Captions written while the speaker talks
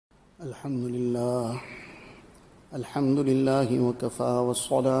الحمد لله وكفى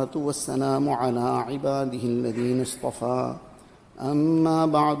والصلاة والسلام على عباده الذين اصطفى أما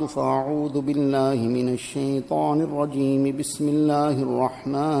بعد فأعوذ بالله من الشيطان الرجيم بسم الله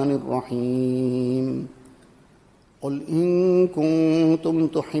الرحمن الرحيم قل إن كنتم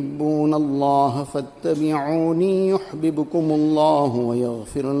تحبون الله فاتبعوني يحببكم الله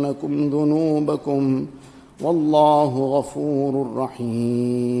ويغفر لكم ذنوبكم والله غفور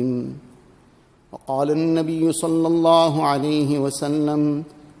رحيم. وقال النبي صلى الله عليه وسلم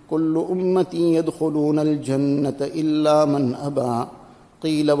كل أمتي يدخلون الجنة إلا من أبى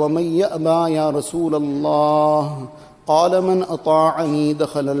قيل ومن يأبى يا رسول الله قال من أطاعني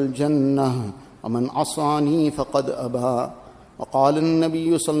دخل الجنة ومن عصاني فقد أبى. وقال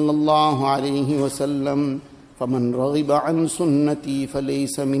النبي صلى الله عليه وسلم فمن رغب عن سنتي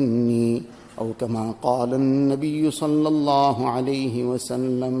فليس مني أو كما قال النبي صلى الله عليه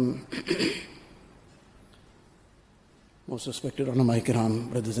وسلم. Most respected ulama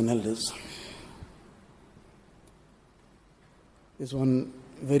kiram, brothers and elders. There's one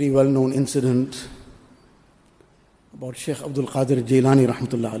very well-known incident about Sheikh Abdul Qadir Jailani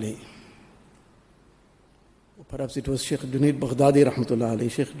rahmatullah alayhi. Perhaps it was Sheikh Junaid Baghdadi rahmatullah alayhi.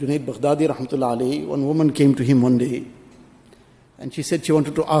 Sheikh Junaid Baghdadi rahmatullah alayhi, one woman came to him one day and she said she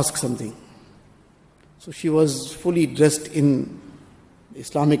wanted to ask something. So she was fully dressed in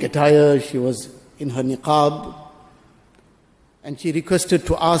Islamic attire, she was in her niqab, and she requested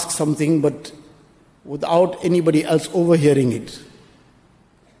to ask something but without anybody else overhearing it.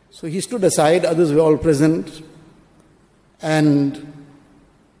 So he stood aside, others were all present, and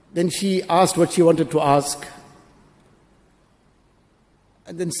then she asked what she wanted to ask.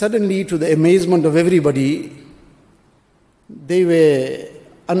 And then suddenly, to the amazement of everybody, they were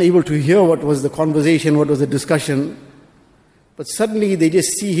unable to hear what was the conversation, what was the discussion. But suddenly they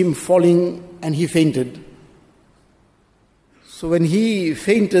just see him falling and he fainted. So when he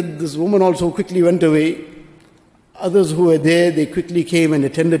fainted, this woman also quickly went away. Others who were there, they quickly came and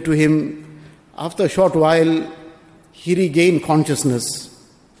attended to him. After a short while, he regained consciousness.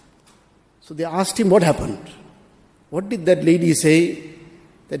 So they asked him what happened. What did that lady say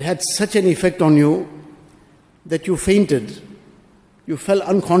that had such an effect on you that you fainted? You fell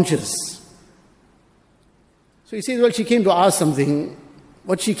unconscious. So he says, well, she came to ask something.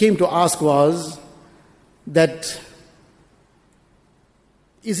 What she came to ask was that,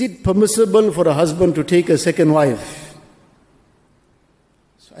 is it permissible for a husband to take a second wife?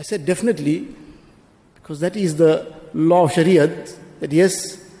 So I said, definitely, because that is the law of Shariat, that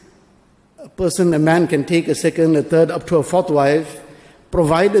yes, a man can take a second, a third, up to a fourth wife,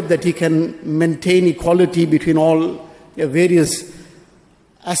 provided that he can maintain equality between all the various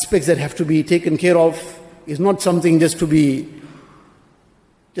aspects that have to be taken care of. Is not something just to be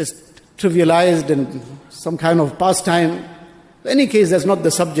just trivialized and some kind of pastime. In any case, that's not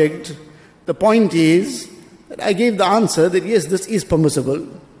the subject. The point is that I gave the answer that yes, this is permissible.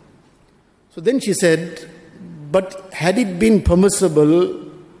 So then she said, but had it been permissible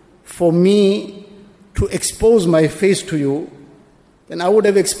for me to expose my face to you, then I would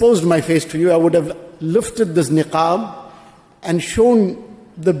have exposed my face to you. I would have lifted this niqab and shown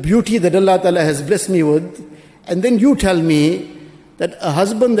the beauty that Allah Ta'ala has blessed me with. And then you tell me that a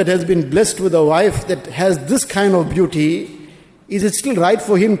husband that has been blessed with a wife that has this kind of beauty, is it still right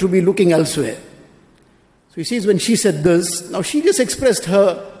for him to be looking elsewhere? So he says, when she said this, now she just expressed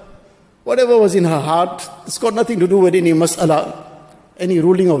her, whatever was in her heart. It's got nothing to do with any mas'ala, any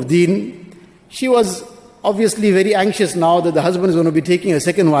ruling of Deen. She was obviously very anxious now that the husband is going to be taking a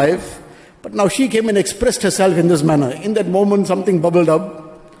second wife. But now she came and expressed herself in this manner. In that moment, something bubbled up.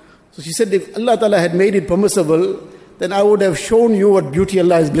 So she said, if Allah Ta'ala had made it permissible, then I would have shown you what beauty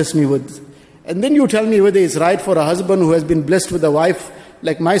Allah has blessed me with. And then you tell me whether it's right for a husband who has been blessed with a wife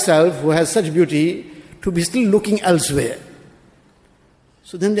like myself, who has such beauty, to be still looking elsewhere.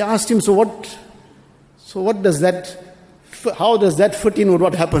 So then they asked him, so what does that, how does that fit in with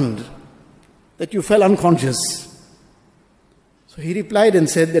what happened? That you fell unconscious. So he replied and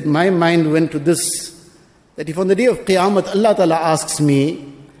said that my mind went to this, that if on the day of Qiyamah Allah Ta'ala asks me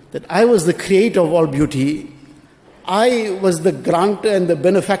that I was the creator of all beauty, I was the grantor and the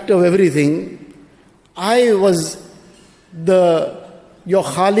benefactor of everything, I was your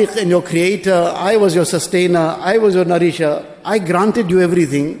Khaliq and your creator, I was your sustainer, I was your nourisher, I granted you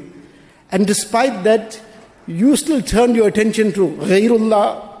everything, and despite that, you still turned your attention to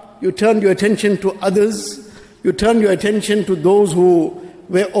Ghairullah, you turned your attention to others, you turned your attention to those who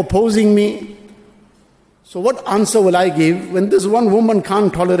were opposing me. So what answer will I give when this one woman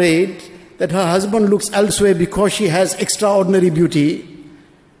can't tolerate that her husband looks elsewhere because she has extraordinary beauty?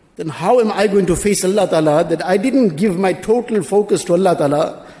 then how am I going to face Allah Ta'ala that I didn't give my total focus to Allah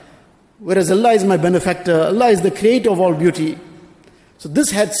Ta'ala, whereas Allah is my benefactor, Allah is the creator of all beauty. So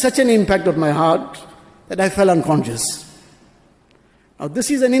this had such an impact on my heart that I fell unconscious. Now this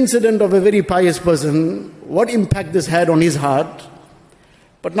is an incident of a very pious person, what impact this had on his heart.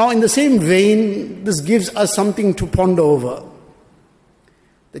 But now in the same vein, this gives us something to ponder over.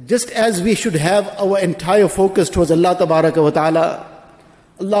 That just as we should have our entire focus towards Allah Tabaraka wa Ta'ala,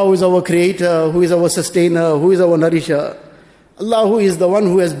 Allah who is our creator, who is our sustainer, who is our nourisher, Allah who is the one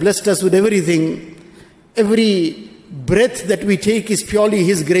who has blessed us with everything. Every breath that we take is purely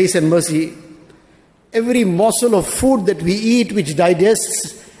His grace and mercy. Every morsel of food that we eat which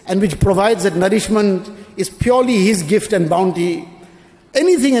digests and which provides that nourishment is purely His gift and bounty.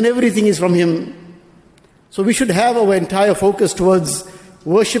 Anything and everything is from Him. So we should have our entire focus towards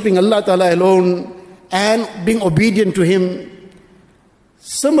worshipping Allah Ta'ala alone and being obedient to Him.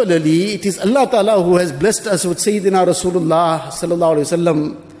 Similarly, it is Allah Ta'ala who has blessed us with Sayyidina Rasulullah Sallallahu Alaihi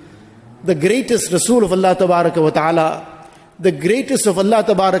Wasallam, the greatest Rasul of Allah Tabaraka wa Ta'ala, the greatest of Allah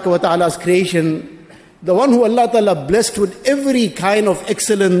Tabaraka wa Ta'ala's creation, the one who Allah Ta'ala blessed with every kind of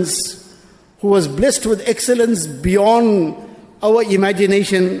excellence, who was blessed with excellence beyond our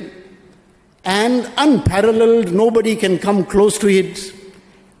imagination and unparalleled, nobody can come close to it.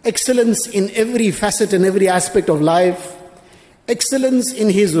 Excellence in every facet and every aspect of life. Excellence in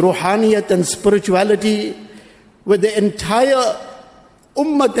his ruhaniyat and spirituality, where the entire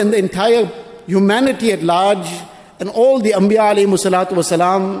ummah and the entire humanity at large and all the Anbiya alayhimu salatu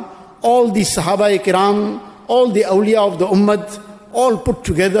wasalam, all the Sahaba kiram, all the awliya of the ummah, all put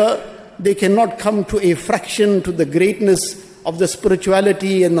together, they cannot come to a fraction to the greatness of the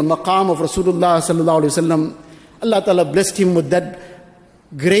spirituality and the maqam of Rasulullah sallallahu alaihi wasallam. Allah Ta'ala blessed him with that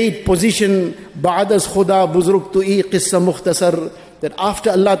great position, ba'das khuda buzruk tu'i qissa mukhtasar, that after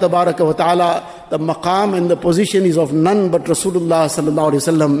Allah Tabaraka wa Ta'ala, the maqam and the position is of none but Rasulullah sallallahu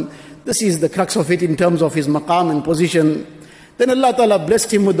alaihi wasallam. This is the crux of it in terms of his maqam and position. Then Allah Ta'ala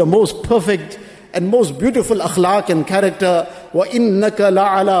blessed him with the most perfect and most beautiful akhlaq and character. Wa innaka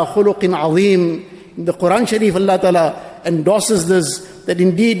la'ala khuluqin azim. In the Quran Sharif, Allah Ta'ala endorses this, that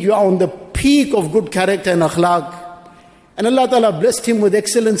indeed you are on the peak of good character and akhlaq. And Allah Ta'ala blessed him with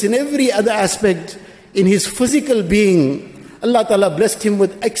excellence in every other aspect. In his physical being, Allah Ta'ala blessed him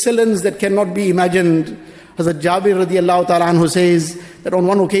with excellence that cannot be imagined. Hazrat Jabir radiallahu ta'ala anhu says that on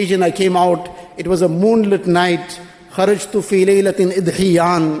one occasion I came out, it was a moonlit night. Kharajtu fi laylatin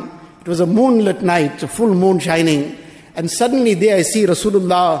idhiyan. It was a moonlit night, a full moon shining. And suddenly there I see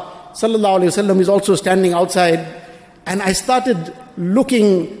Rasulullah sallallahu alayhi wasallam is also standing outside. And I started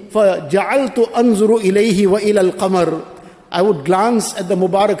looking for ja'altu anzuru ilayhi wa ila al-qamar. I would glance at the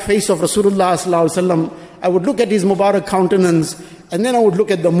Mubarak face of Rasulullah sallallahu alaihi wasallam. I would look at his Mubarak countenance, and then I would look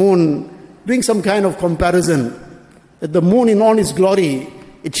at the moon, doing some kind of comparison. That the moon in all its glory,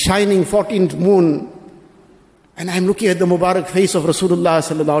 it's shining 14th moon. And I'm looking at the Mubarak face of Rasulullah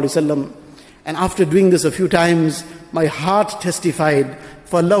sallallahu alaihi wasallam. And after doing this a few times, my heart testified,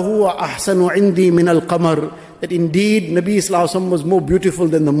 فَلَهُ أَحْسَنُ عِنْدِي مِنَ الْقَمَرِ, that indeed Nabi sallallahu alaihi wasallam was more beautiful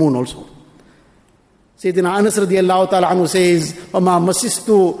than the moon also. Sayyidina Anas radiyallahu ta'ala anhu says, وَمَا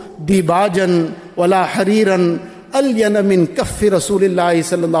مَسِسْتُ دِبَاجًا وَلَا حَرِيرًا أَلْيَنَ مِنْ كَفِّ رَسُولِ اللَّهِ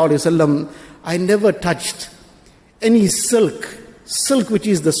صَلَّى اللَّهُ عَلَيْهِ وسلم. I never touched any silk which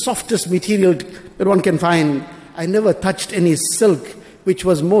is the softest material that one can find. I never touched any silk which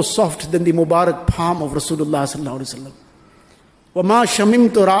was more soft than the Mubarak palm of Rasulullah sallallahu alaihi wasallam. وَمَا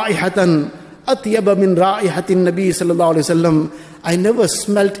شَمِمْتُ رَائِحَةً أَطْيَبَ مِنْ رَائِحَةِ النَّبِيِّ صلى الله عليه وسلم. I never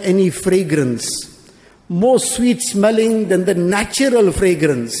smelt any fragrance more sweet smelling than the natural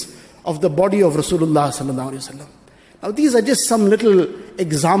fragrance of the body of Rasulullah sallallahu alaihi wasallam. Now these are just some little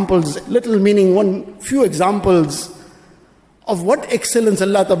examples, little meaning few examples of what excellence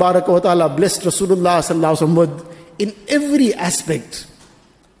Allah Tabaraka wa Ta'ala blessed Rasulullah sallallahu alaihi wasallam with in every aspect.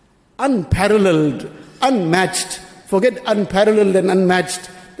 Unparalleled, unmatched. Forget unparalleled and unmatched.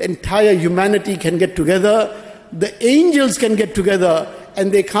 The entire humanity can get together. The angels can get together,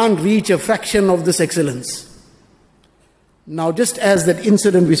 and they can't reach a fraction of this excellence. Now, just as that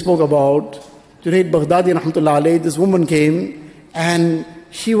incident we spoke about, Junaid Baghdadi rahmatullah alayhi, this woman came and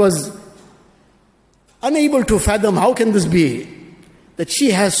she was unable to fathom how can this be that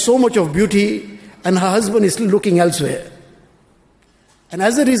she has so much of beauty and her husband is still looking elsewhere. And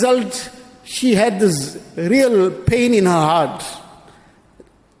as a result, she had this real pain in her heart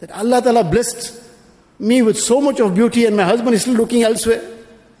that Allah Ta'ala blessed me with so much of beauty and my husband is still looking elsewhere.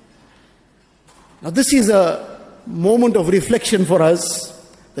 Now this is a moment of reflection for us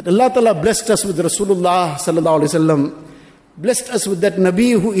that Allah Ta'ala blessed us with Rasulullah sallallahu alaihi wasallam, blessed us with that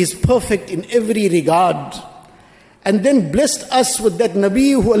Nabi who is perfect in every regard, and then blessed us with that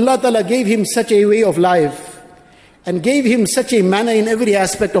Nabi who Allah Ta'ala gave him such a way of life and gave him such a manner in every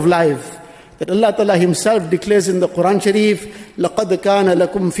aspect of life, that Allah Ta'ala himself declares in the Quran Sharif, لَقَدْ كَانَ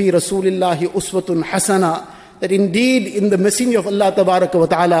لَكُمْ فِي رَسُولِ اللَّهِ أُسْوَةٌ حَسَنَةٌ, that indeed in the Messenger of Allah Tabaraka wa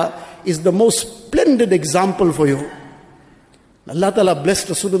Ta'ala is the most splendid example for you. Allah Ta'ala blessed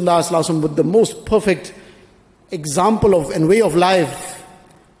Rasulullah Sallallahu Alaihi Wasallam with the most perfect example of and way of life.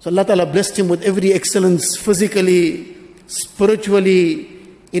 So Allah Ta'ala blessed him with every excellence physically, spiritually,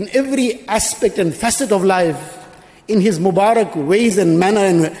 in every aspect and facet of life, in his Mubarak ways and manner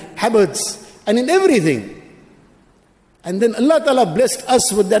and habits, and in everything. And then Allah Ta'ala blessed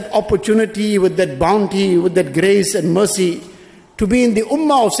us with that opportunity, with that bounty, with that grace and mercy to be in the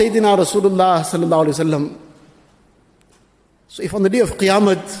ummah of Sayyidina Rasulullah Sallallahu Alaihi Wasallam. So if on the day of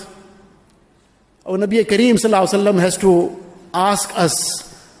Qiyamah, our Nabi Kareem Sallallahu Alaihi Wasallam has to ask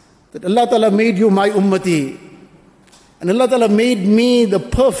us that Allah Ta'ala made you my ummati, and Allah Ta'ala made me the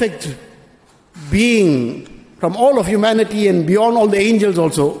perfect being from all of humanity and beyond all the angels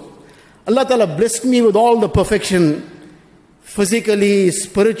also. Allah Ta'ala blessed me with all the perfection, physically,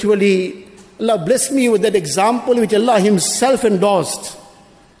 spiritually. Allah blessed me with that example which Allah himself endorsed.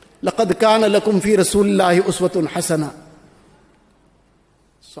 لَقَدْ كَانَ لَكُمْ فِي رَسُولِ اللَّهِ أُسْوَةٌ حَسَنَةٌ.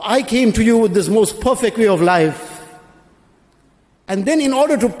 So I came to you with this most perfect way of life. And then in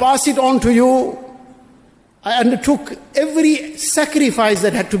order to pass it on to you, I undertook every sacrifice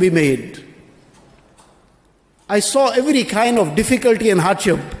that had to be made. I saw every kind of difficulty and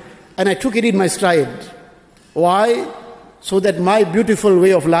hardship, and I took it in my stride. Why? So that my beautiful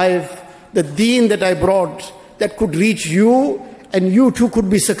way of life, the deen that I brought, that could reach you, and you too could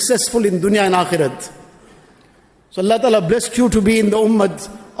be successful in dunya and akhirat. So Allah Ta'ala blessed you to be in the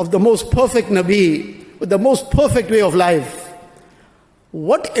ummah of the most perfect Nabi, with the most perfect way of life.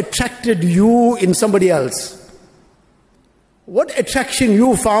 What attracted you in somebody else? What attraction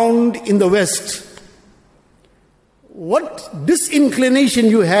you found in the West? What disinclination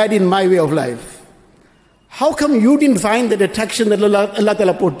you had in my way of life? How come you didn't find that attraction that Allah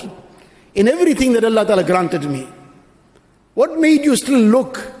Ta'ala put in everything that Allah Ta'ala granted me? What made you still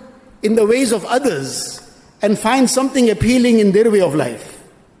look in the ways of others and find something appealing in their way of life?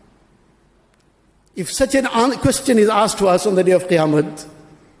 If such a question is asked to us on the day of Qiyamah,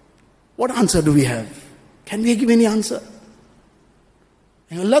 what answer do we have? Can we give any answer?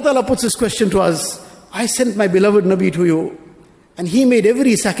 And Allah Ta'ala puts this question to us. I sent my beloved Nabi to you, and he made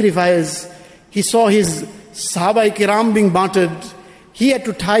every sacrifice. He saw his Sahaba Kiram being martyred. He had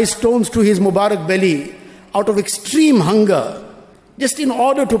to tie stones to his Mubarak belly out of extreme hunger, just in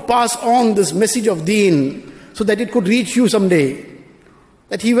order to pass on this message of Deen, so that it could reach you someday.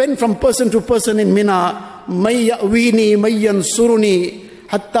 That he went from person to person in Mina, مَيْ يَأْوِينِي مَيْ يَنْصُرُنِي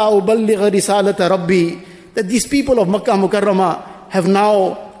حَتَّى أُبَلِّغَ رِسَالَةَ رَبِّي. That these people of Makkah Mukarramah have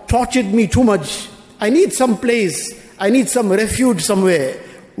now tortured me too much. I need some place, I need some refuge somewhere,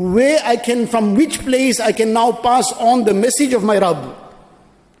 where I can, from which place I can now pass on the message of my Rabb.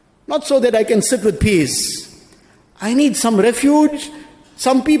 Not so that I can sit with peace. I need some refuge,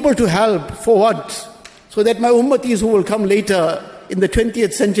 some people to help. For what? So that my ummatis who will come later, in the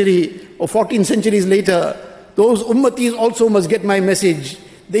 20th century or 14 centuries later, those ummatis also must get my message.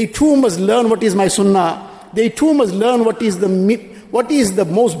 They too must learn what is my sunnah. They too must learn what is the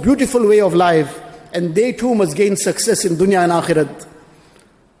most beautiful way of life. And they too must gain success in dunya and akhirat.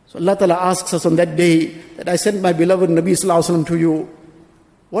 So Allah Ta'ala asks us on that day that I sent my beloved Nabi Sallallahu Alaihi Wasallam to you.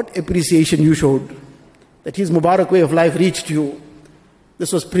 What appreciation you showed, that his Mubarak way of life reached you.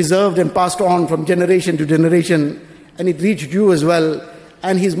 This was preserved and passed on from generation to generation, and it reached you as well.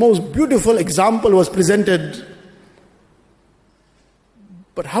 And his most beautiful example was presented.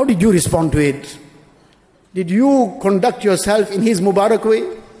 But how did you respond to it? Did you conduct yourself in his Mubarak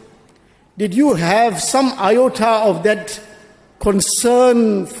way? Did you have some iota of that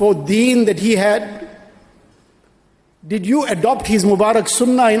concern for Deen that he had? Did you adopt his Mubarak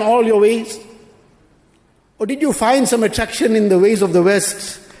Sunnah in all your ways? Or did you find some attraction in the ways of the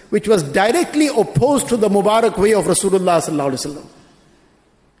West, which was directly opposed to the Mubarak way of Rasulullah Sallallahu Alaihi Wasallam?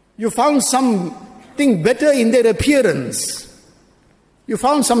 You found something better in their appearance. You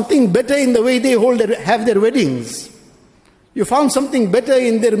found something better in the way they have their weddings. You found something better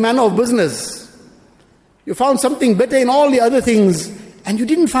in their manner of business. You found something better in all the other things, and you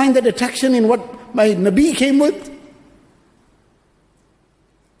didn't find that attraction in what my Nabi came with.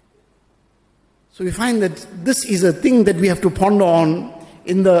 So we find that this is a thing that we have to ponder on.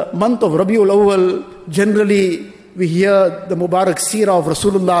 In the month of Rabiul Awwal, generally we hear the Mubarak Seerah of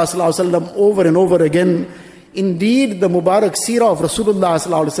Rasulullah Sallallahu Alaihi Wasallam over and over again. Indeed, the Mubarak Seerah of Rasulullah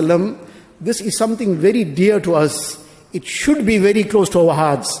sallallahu alaihi wasallam, this is something very dear to us. It should be very close to our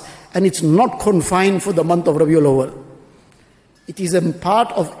hearts, and it's not confined for the month of Rabiul Awwal. It is a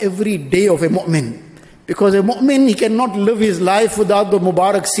part of every day of a mu'min. Because a mu'min, he cannot live his life without the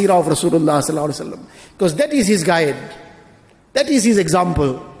Mubarak Seerah of Rasulullah sallallahu alaihi wasallam. Because that is his guide. That is his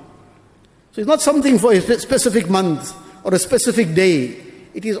example. So it's not something for a specific month or a specific day.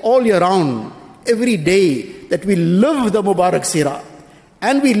 It is all year round, every day, that we live the Mubarak Seerah.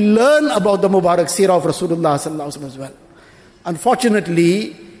 And we learn about the Mubarak Seerah of Rasulullah sallallahu alaihi wasallam as well.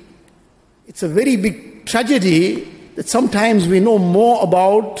 Unfortunately, it's a very big tragedy that sometimes we know more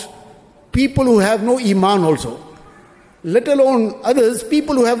about people who have no iman also. Let alone others,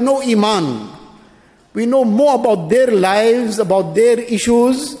 people who have no iman. We know more about their lives, about their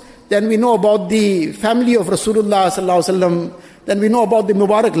issues, than we know about the family of Rasulullah sallallahu alaihi wasallam, than we know about the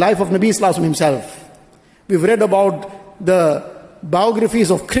Mubarak life of Nabi sallallahu alaihi wasallam himself. We've read about the biographies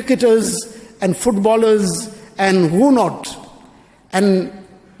of cricketers and footballers and who not. And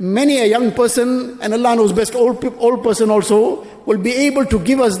many a young person, and Allah knows best, old person also, will be able to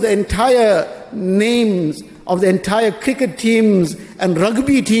give us the entire names of the entire cricket teams and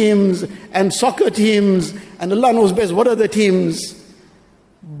rugby teams and soccer teams, and Allah knows best what are the teams.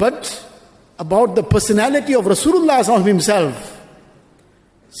 But about the personality of Rasulullah himself,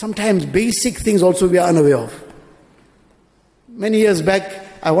 sometimes basic things also we are unaware of. Many years back,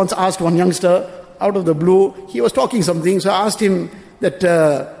 I once asked one youngster, out of the blue, he was talking something, so I asked him that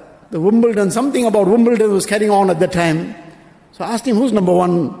the Wimbledon, something about Wimbledon was carrying on at that time. So I asked him, who's number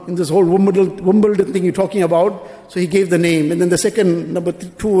one in this whole Wimbledon thing you're talking about? So he gave the name, and then the second, number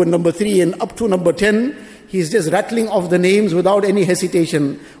 2 and number 3, and up to number 10, he's just rattling off the names without any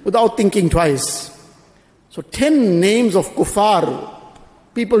hesitation, without thinking twice. So 10 names of kuffar,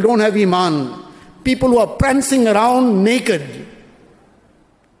 people don't have iman, people who are prancing around naked,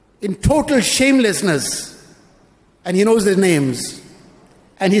 in total shamelessness, and he knows their names,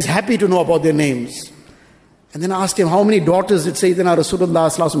 and he's happy to know about their names. And then I asked him, how many daughters did Sayyidina Rasulullah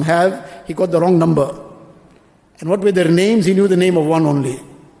sallallahu alaihi wasallam have? He got the wrong number. And what were their names? He knew the name of one only.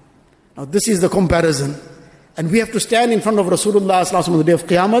 Now this is the comparison. And we have to stand in front of Rasulullah sallallahu alaihi wasallam on the day of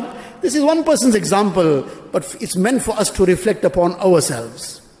Qiyamah. This is one person's example, but it's meant for us to reflect upon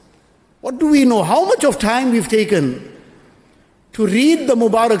ourselves. What do we know? How much of time we've taken to read the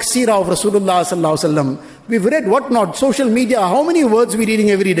Mubarak Seerah of Rasulullah sallallahu alaihi wasallam? We've read what not, social media, how many words we're reading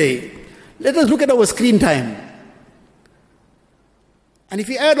every day? Let us look at our screen time. And if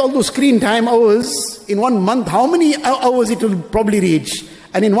you add all those screen time hours in 1 month, how many hours it will probably reach?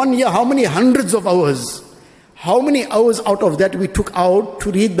 And in 1 year, how many hundreds of hours? How many hours out of that we took out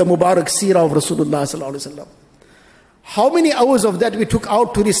to read the Mubarak Seerah of Rasulullah sallallahu alaihi wasallam? How many hours of that we took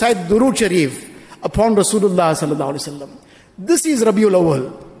out to recite Durood Sharif upon Rasulullah sallallahu alaihi wasallam? This is Rabiul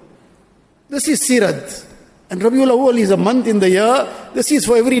Awwal. This is Sirat. And Rabiul Awwal is a month in the year. This is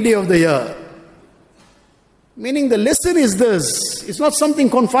for every day of the year. Meaning the lesson is this. It's not something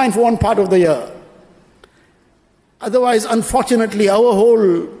confined for one part of the year. Otherwise, unfortunately, our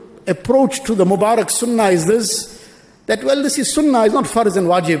whole approach to the Mubarak Sunnah is this, that well, this is Sunnah, it's not Farz and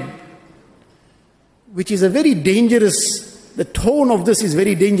Wajib. Which is a very dangerous, the tone of this is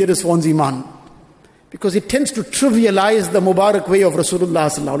very dangerous for one's Iman. Because it tends to trivialize the Mubarak way of Rasulullah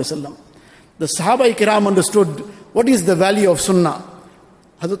sallallahu alaihi wasallam. The Sahaba-i-Kiram understood what is the value of Sunnah.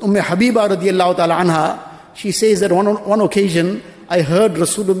 Hazrat Habiba radiallahu ta'ala anha, she says that on one occasion, I heard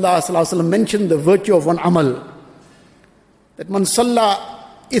Rasulullah sallallahu alaihi wasallam mention the virtue of one amal. That man salla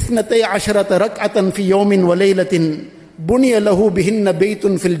ithnatay asharata rak'atan fi yawmin wa laylatin buniya lahu bihinna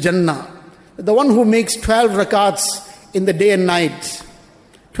baytun fil jannah. The one who makes 12 rakats in the day and night.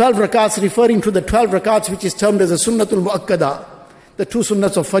 12 rakats referring to the 12 rakats which is termed as a sunnatul muakkada. The 2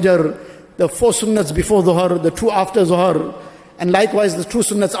 sunnats of Fajr, the 4 sunnats before Dhuhr, the 2 after Dhuhr, and likewise the 2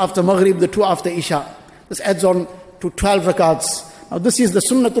 sunnats after Maghrib, the 2 after Isha. This adds on to 12 rakats. Now this is the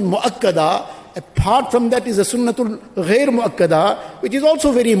sunnatul muakkada. Apart from that is the sunnatul ghair muakkada, which is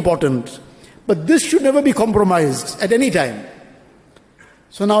also very important. But this should never be compromised at any time.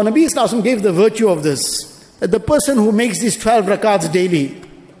 So now Nabi Sallallahu Alaihi Wasallam gave the virtue of this, that the person who makes these 12 rakats daily,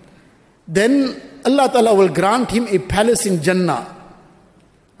 then Allah Ta'ala will grant him a palace in Jannah.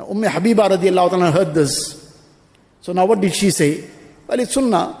 Now, Habiba radiallahu ta'ala heard this. So now what did she say? Well, it's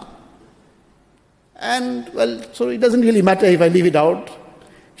Sunnah. And well, so it doesn't really matter if I leave it out.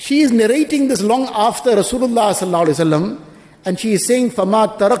 She is narrating this long after Rasulullah sallallahu alaihi wasallam, and she is saying,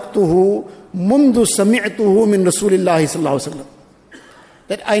 فَمَا تَرَكْتُهُ مُنْذُ سَمِعْتُهُ مِنْ رَسُولِ اللَّهِ sallallahu alaihi wasallam.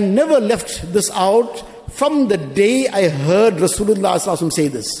 That I never left this out from the day I heard Rasulullah sallallahu alaihi wasallam say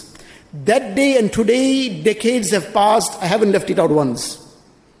this. That day and today, decades have passed, I haven't left it out once.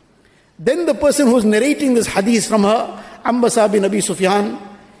 Then the person who's narrating this hadith from her, Ambasa bin Abi Sufyan,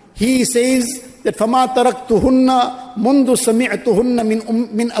 he says that فَمَا تَرَكْتُهُنَّ مُنْذُ سَمِعْتُهُنَّ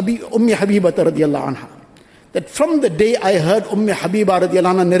مِنْ أُمِّ حَبِيبَةَ رَضِيَ اللَّهُ عَنْهَا. That from the day I heard Habiba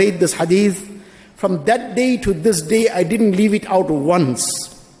radiallahu anha narrate this hadith, from that day to this day, I didn't leave it out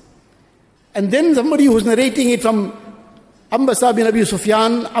once. And then somebody who's narrating it from Ambasa bin Abi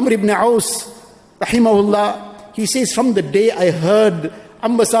Sufyan, Amr ibn Aus, rahimahullah, he says, from the day I heard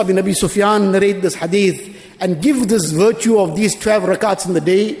Ambasa bin Abi Sufyan narrate this hadith and give this virtue of these 12 rakats in the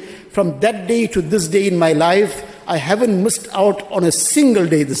day, from that day to this day in my life, I haven't missed out on a single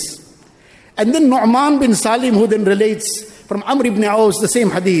day this. And then Nu'man bin Salim, who then relates from Amr ibn Aus the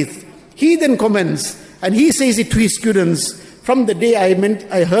same hadith, he then comments and he says it to his students, from the day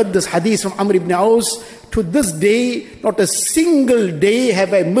I heard this hadith from Amr ibn Aus to this day, not a single day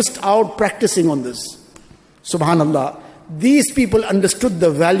have I missed out practicing on this. Subhanallah. These people understood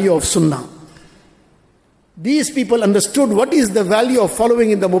the value of sunnah. These people understood what is the value of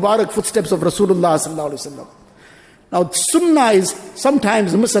following in the Mubarak footsteps of Rasulullah sallallahu alaihi wasallam. Now sunnah is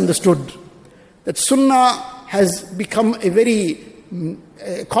sometimes misunderstood. That sunnah has become a very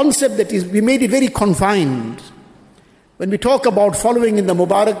concept that we made it very confined. When we talk about following the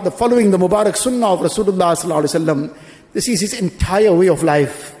Mubarak sunnah of Rasulullah sallallahu alaihi wasallam, this is his entire way of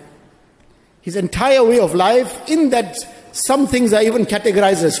life. His entire way of life, in that some things are even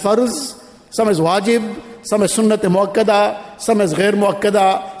categorized as farz, some as wajib, some as sunnat muakkada, some as ghair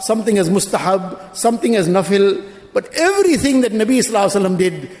muakkada, something as mustahab, something as nafil. But everything that Nabi sallallahu alaihi wasallam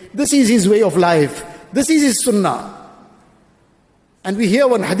did, this is his way of life. This is his sunnah. And we hear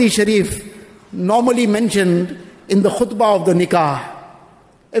one hadith sharif normally mentioned in the khutbah of the nikah.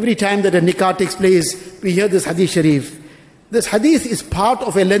 Every time that a nikah takes place, we hear this hadith sharif. This hadith is part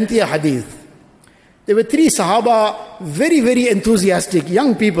of a lengthier hadith. There were 3 Sahaba, very, very enthusiastic,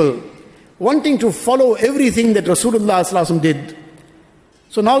 young people, wanting to follow everything that Rasulullah sallallahu alaihi wasallam did.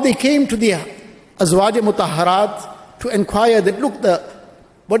 So now they came to the Azwaj Mutahharat to inquire that, look,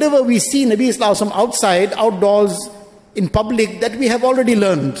 whatever we see Nabi sallallahu alaihi wasallam outside, outdoors, in public, that we have already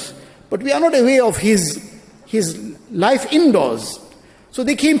learned. But we are not aware of his life indoors. So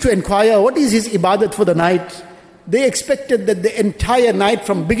they came to inquire, what is his ibadat for the night? They expected that the entire night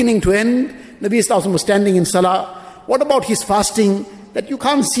from beginning to end, Nabi sallallahu alaihi wasallam was standing in salah. What about his fasting? That you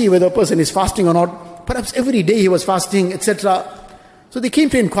can't see whether a person is fasting or not. Perhaps every day he was fasting, etc. So they came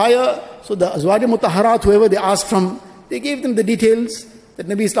to inquire. So the Azwaj Mutahharat, whoever they asked from, they gave them the details that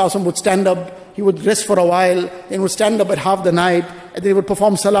Nabi sallallahu alaihi wasallam would stand up, he would rest for a while, then would stand up at half the night, and then he would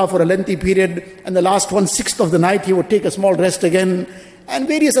perform salah for a lengthy period, and the last 1/6 of the night he would take a small rest again, and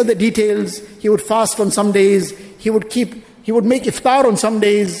various other details. He would fast on some days, he would make iftar on some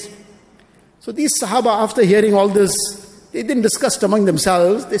days. So these Sahaba, after hearing all this, they then discussed among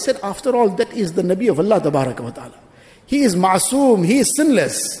themselves. They said, after all, that is the Nabi of Allah Tabaraka wa Ta'ala. He is ma'soom, he is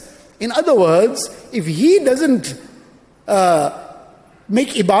sinless. In other words, if he doesn't make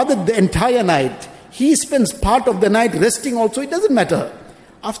ibadat the entire night, he spends part of the night resting also, it doesn't matter.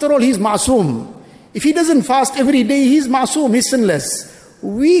 After all, he is ma'soom. If he doesn't fast every day, he is ma'soom, he is sinless.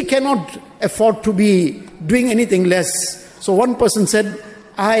 We cannot afford to be doing anything less. So one person said,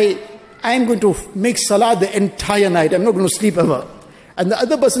 I am going to make salah the entire night. I'm not going to sleep ever. And the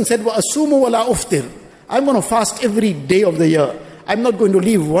other person said, wa asumu wala uftir. I'm going to fast every day of the year. I'm not going to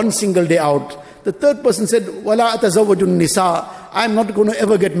leave one single day out. The third person said, wala atazawwajun nisa. I'm not going to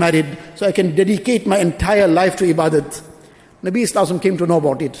ever get married, so I can dedicate my entire life to ibadat. Nabi sallallahu alaihi wasallam came to know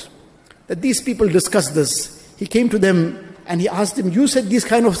about it. That these people discussed this. He came to them and he asked them, you said these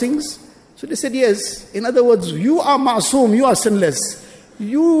kind of things? So they said, yes. In other words, you are ma'soom, you are sinless.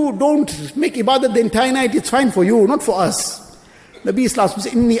 You don't make ibadat the entire night, it's fine for you, not for us. Nabi sallallahu alaihi wasallam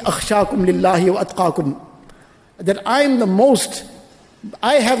said, inni akhshakum lillahi wa atqakum. That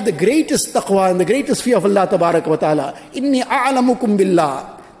I have the greatest taqwa and the greatest fear of Allah Tabaraka wa Ta'ala. Inni a'lamukum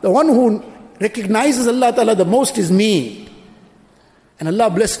billah. The one who recognizes Allah Ta'ala the most is me. And Allah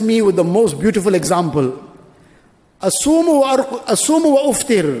blessed me with the most beautiful example. Asumu wa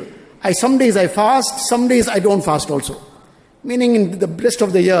uftir. Some days I fast, some days I don't fast also. Meaning in the rest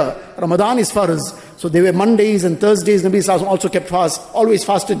of the year, Ramadan is farz. So there were Mondays and Thursdays, Nabi Sallallahu Alaihi Wasallam also kept fast, always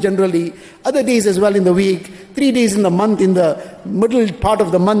fasted generally. Other days as well in the week, 3 days in the month, in the middle part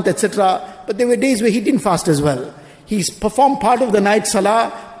of the month, etc. But there were days where he didn't fast as well. He performed part of the night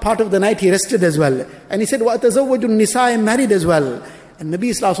salah, part of the night he rested as well. And he said, وَأَتَزَوَّجُ النِّسَاءِ, and married as well. And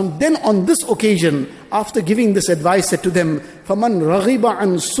Nabi Sallallahu Alaihi Wasallam then on this occasion, after giving this advice, said to them, فَمَنْ رَغِبَ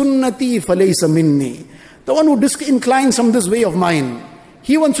عَنْ سُنَّتِي فَلَيْسَ مِنِّي. The one who inclines from this way of mine,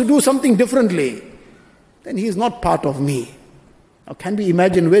 he wants to do something differently, then he is not part of me. Now can we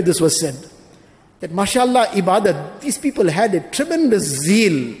imagine where this was said? That mashallah ibadat, these people had a tremendous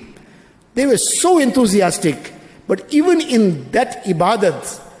zeal. They were so enthusiastic. But even in that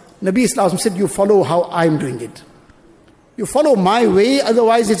ibadat, Nabi Islam said, you follow how I'm doing it. You follow my way,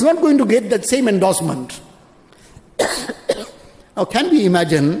 otherwise it's not going to get that same endorsement. Now can we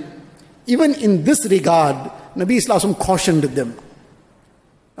imagine, even in this regard, Nabi Islam cautioned them.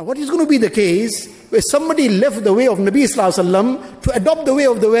 Now what is going to be the case where somebody left the way of Nabi Islam to adopt the way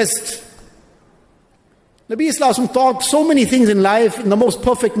of the West? Nabi Islam taught so many things in life in the most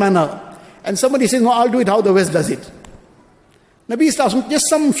perfect manner. And somebody says, no, I'll do it how the West does it. Nabi Islam, just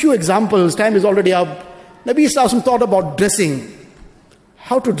some few examples, time is already up. Nabi Islam taught about dressing.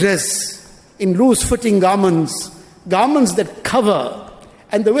 How to dress in loose-fitting garments, garments that cover.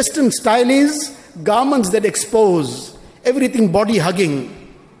 And the Western style is garments that expose, everything body-hugging.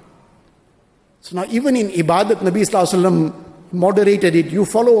 So now even in ibadat, Nabi Sallallahu moderated it. You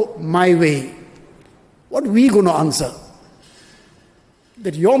follow my way. What are we going to answer?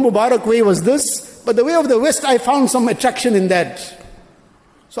 That your Mubarak way was this, but the way of the West, I found some attraction in that.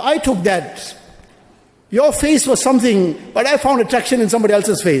 So I took that. Your face was something, but I found attraction in somebody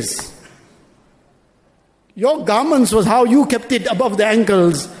else's face. Your garments was how you kept it above the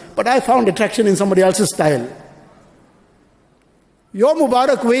ankles, but I found attraction in somebody else's style. Your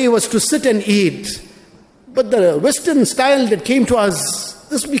Mubarak way was to sit and eat, but the Western style that came to us,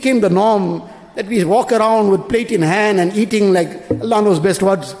 this became the norm, that we walk around with plate in hand and eating like Allah knows best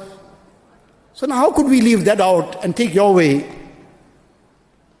what. So now how could we leave that out and take your way?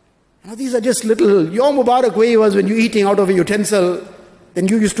 Now these are just little, your Mubarak way was when you're eating out of a utensil, then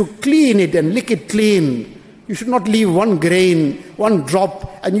you used to clean it and lick it clean. You should not leave one grain, one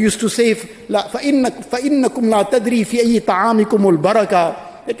drop. And you used to say, فَإِنَّكُمْ لَا تَدْرِي فِي أَيِّ طَعَامِكُمُ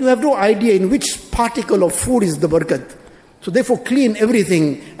الْبَرَكَةِ, that you have no idea in which particle of food is the barakat. So therefore clean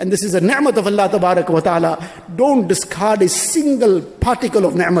everything. And this is a ni'mat of Allah Tabarak wa Ta'ala. Don't discard a single particle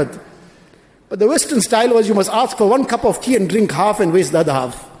of ni'mat. But the Western style was you must ask for 1 cup of tea and drink half and waste the other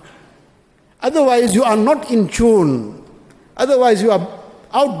half. Otherwise you are not in tune. Otherwise you are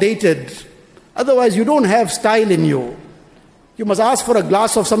outdated. Otherwise you don't have style in you. You must ask for a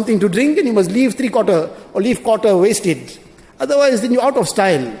glass of something to drink and you must leave 3/4 or leave quarter wasted. Otherwise then you're out of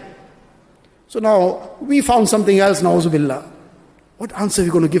style. So now we found something else, na'uzu billah. What answer are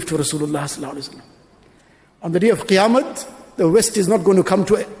we going to give to Rasulullah sallallahu alaihi wasallam? On the day of Qiyamah, the West is not going to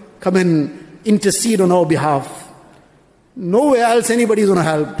come and intercede on our behalf. Nowhere else anybody is going to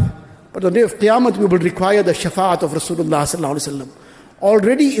help. But on the day of Qiyamah, we will require the shafa'at of Rasulullah sallallahu alaihi wasallam.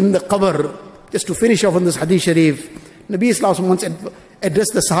 Already in the qabr, just to finish off on this hadith sharif, Nabi Sallallahu Alaihi Wasallam once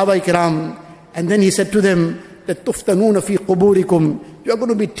addressed the Sahaba Ikram, and then he said to them that tuftanuna fi quburikum, you are going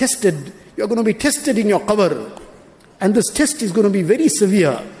to be tested. You are going to be tested in your qabr. And this test is going to be very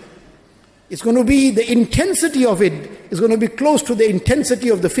severe. It's going to be, the intensity of it is going to be close to the intensity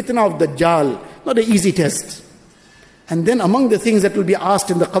of the fitna of Dajjal. Not an easy test. And then among the things that will be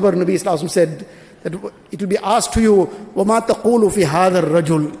asked in the qabr, Nabi Sallallahu Alaihi Wasallam said that it will be asked to you, وَمَا تَقُولُ فِي هَذَا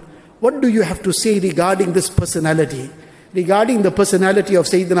الرَّجُلِ, what do you have to say regarding this personality? Regarding the personality of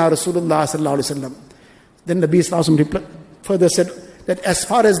Sayyidina Rasulullah Sallallahu Alaihi Wasallam. Then Nabi Sallallahu Alaihi Wasallam further said that as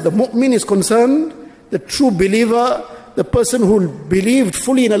far as the mu'min is concerned, the true believer, the person who believed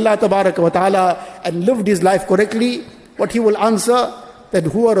fully in Allah Tabaraka wa Ta'ala and lived his life correctly, what he will answer, that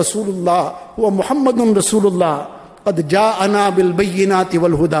huwa Rasulullah, huwa Muhammadun Rasulullah, qad ja'ana bil bayyinati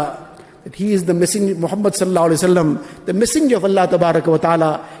wal huda. That he is the messenger, Muhammad sallallahu alaihi wasallam, the messenger of Allah Tabaraka wa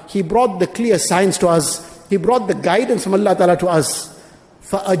Ta'ala. He brought the clear signs to us. He brought the guidance from Allah Ta'ala to us.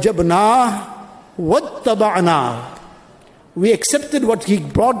 فَأَجَبْنَا وَاتَّبَعْنَا. We accepted what he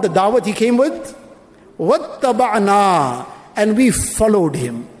brought, the da'wat he came with. وَاتَّبَعْنَا. And we followed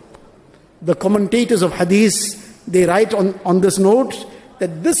him. The commentators of hadith, they write on this note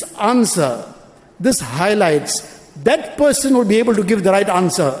that this answer, this highlights, that person will be able to give the right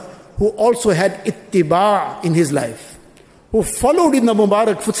answer who also had ittiba' in his life, who followed in the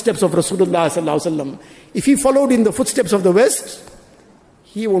Mubarak footsteps of Rasulullah sallallahu alaihi wasallam. If he followed in the footsteps of the West,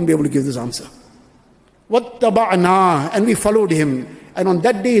 he won't be able to give this answer. وَاتَّبَعْنَا. And we followed him. And on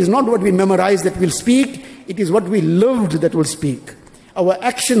that day is not what we memorized that will speak, it is what we lived that will speak. Our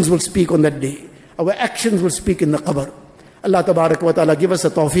actions will speak on that day. Our actions will speak in the qabr. Allah Tabarak wa Ta'ala give us a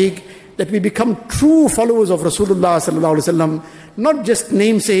tawfiq that we become true followers of Rasulullah sallallahu alaihi wasallam, not just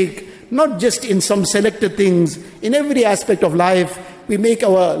namesake, not just in some selected things. In every aspect of life, we make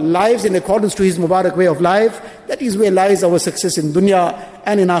our lives in accordance to his Mubarak way of life. That is where lies our success in dunya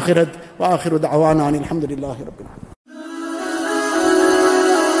and in akhirat. Wa akhiru da'wana alhamdulillahi rabbil alamin.